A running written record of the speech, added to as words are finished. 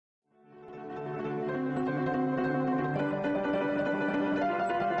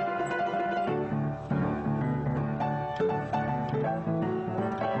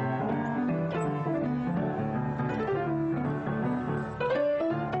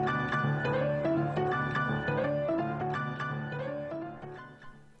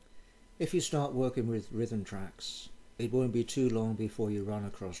If you start working with rhythm tracks, it won't be too long before you run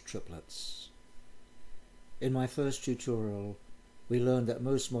across triplets. In my first tutorial, we learned that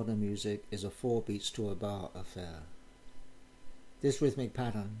most modern music is a 4 beats to a bar affair. This rhythmic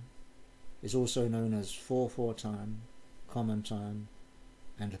pattern is also known as 4/4 time, common time,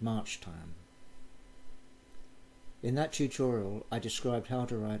 and march time. In that tutorial, I described how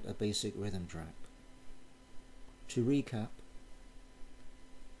to write a basic rhythm track. To recap,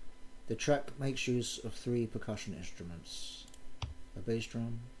 the track makes use of 3 percussion instruments: a bass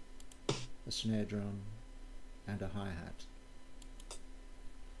drum, a snare drum, and a hi-hat.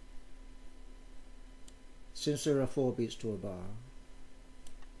 Since there are 4 beats to a bar,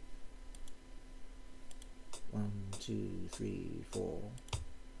 1, 2, 3, 4,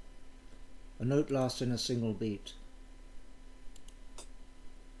 a note lasts in a single beat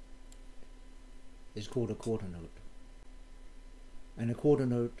is called a quarter note. And a quarter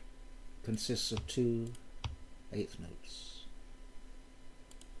note consists of 2 eighth notes.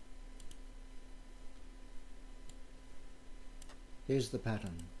 Here's the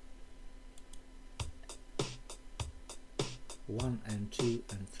pattern: 1 and 2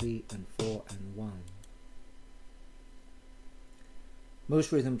 and 3 and 4 and 1.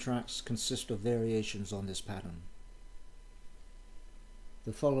 Most rhythm tracks consist of variations on this pattern.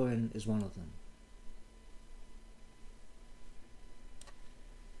 The following is one of them.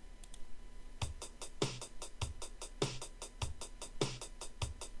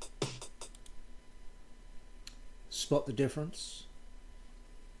 Spot the difference?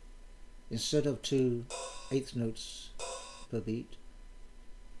 Instead of 2 eighth notes per beat,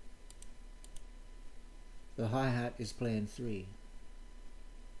 the hi-hat is playing 3.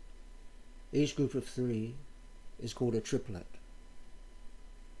 Each group of 3 is called a triplet.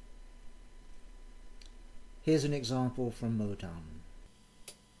 Here's an example from Motown.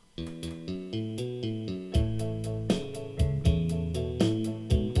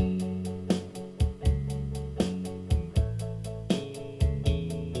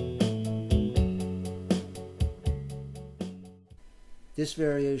 This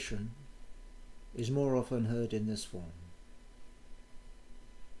variation is more often heard in this form.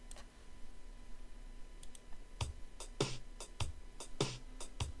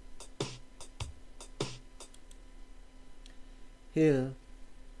 Here,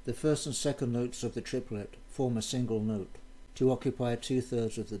 the first and second notes of the triplet form a single note to occupy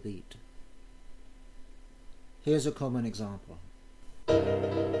 2/3 of the beat. Here's a common example.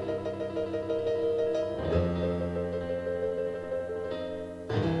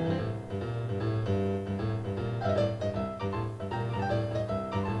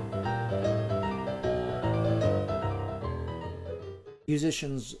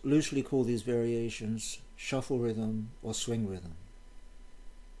 Musicians loosely call these variations shuffle rhythm or swing rhythm.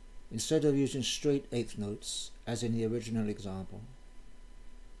 Instead of using straight eighth notes, as in the original example,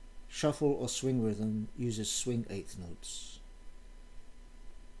 shuffle or swing rhythm uses swing eighth notes.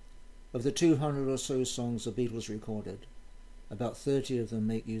 Of the 200 or so songs the Beatles recorded, about 30 of them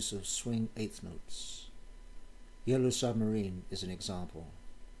make use of swing eighth notes. Yellow Submarine is an example.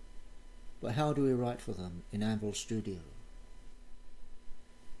 But how do we write for them in Anvil Studio?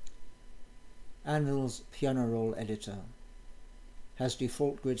 Anvil's piano roll editor has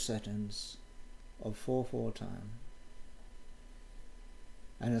default grid settings of 4/4 time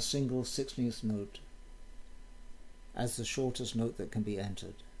and a single 16th note as the shortest note that can be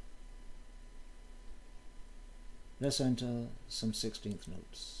entered. Let's enter some 16th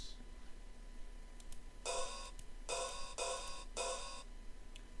notes.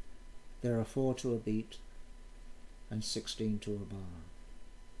 There are 4 to a beat and 16 to a bar.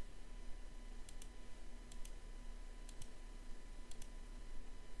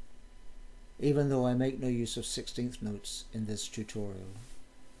 Even though I make no use of 16th notes in this tutorial,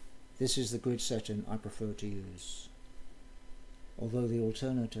 this is the grid setting I prefer to use. Although the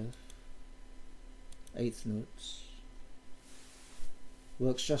alternative, eighth notes,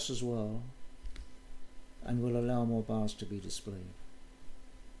 works just as well and will allow more bars to be displayed.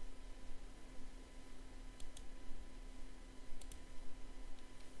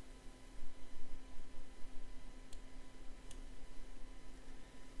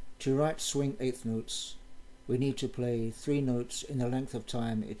 To write swing eighth notes, we need to play 3 notes in the length of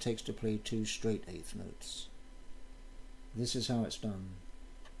time it takes to play 2 straight eighth notes. This is how it's done.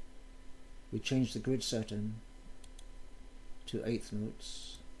 We change the grid setting to eighth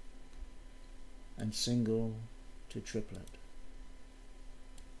notes and single to triplet.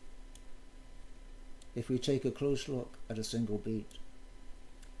 If we take a close look at a single beat,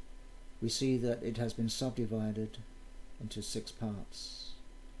 we see that it has been subdivided into 6 parts.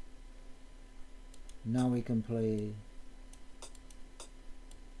 Now we can play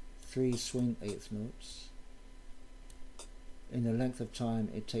 3 swing eighth notes in the length of time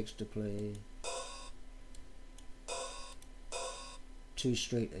it takes to play 2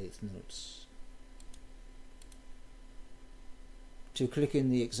 straight eighth notes. To click in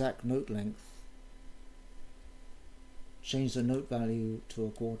the exact note length, change the note value to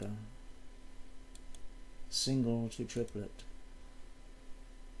a quarter, single to triplet,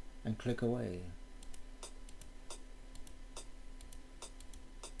 and click away.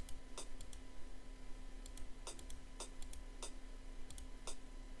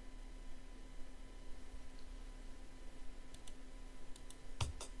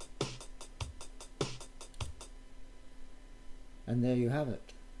 And there you have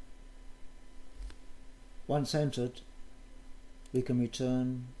it. Once entered, we can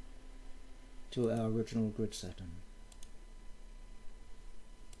return to our original grid setting.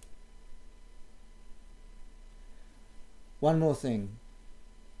 One more thing.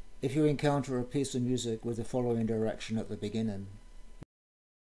 If you encounter a piece of music with the following direction at the beginning,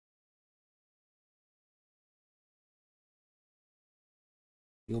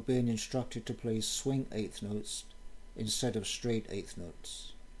 you're being instructed to play swing eighth notes instead of straight eighth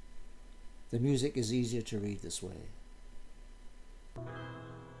notes. The music is easier to read this way.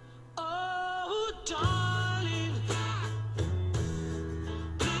 Oh,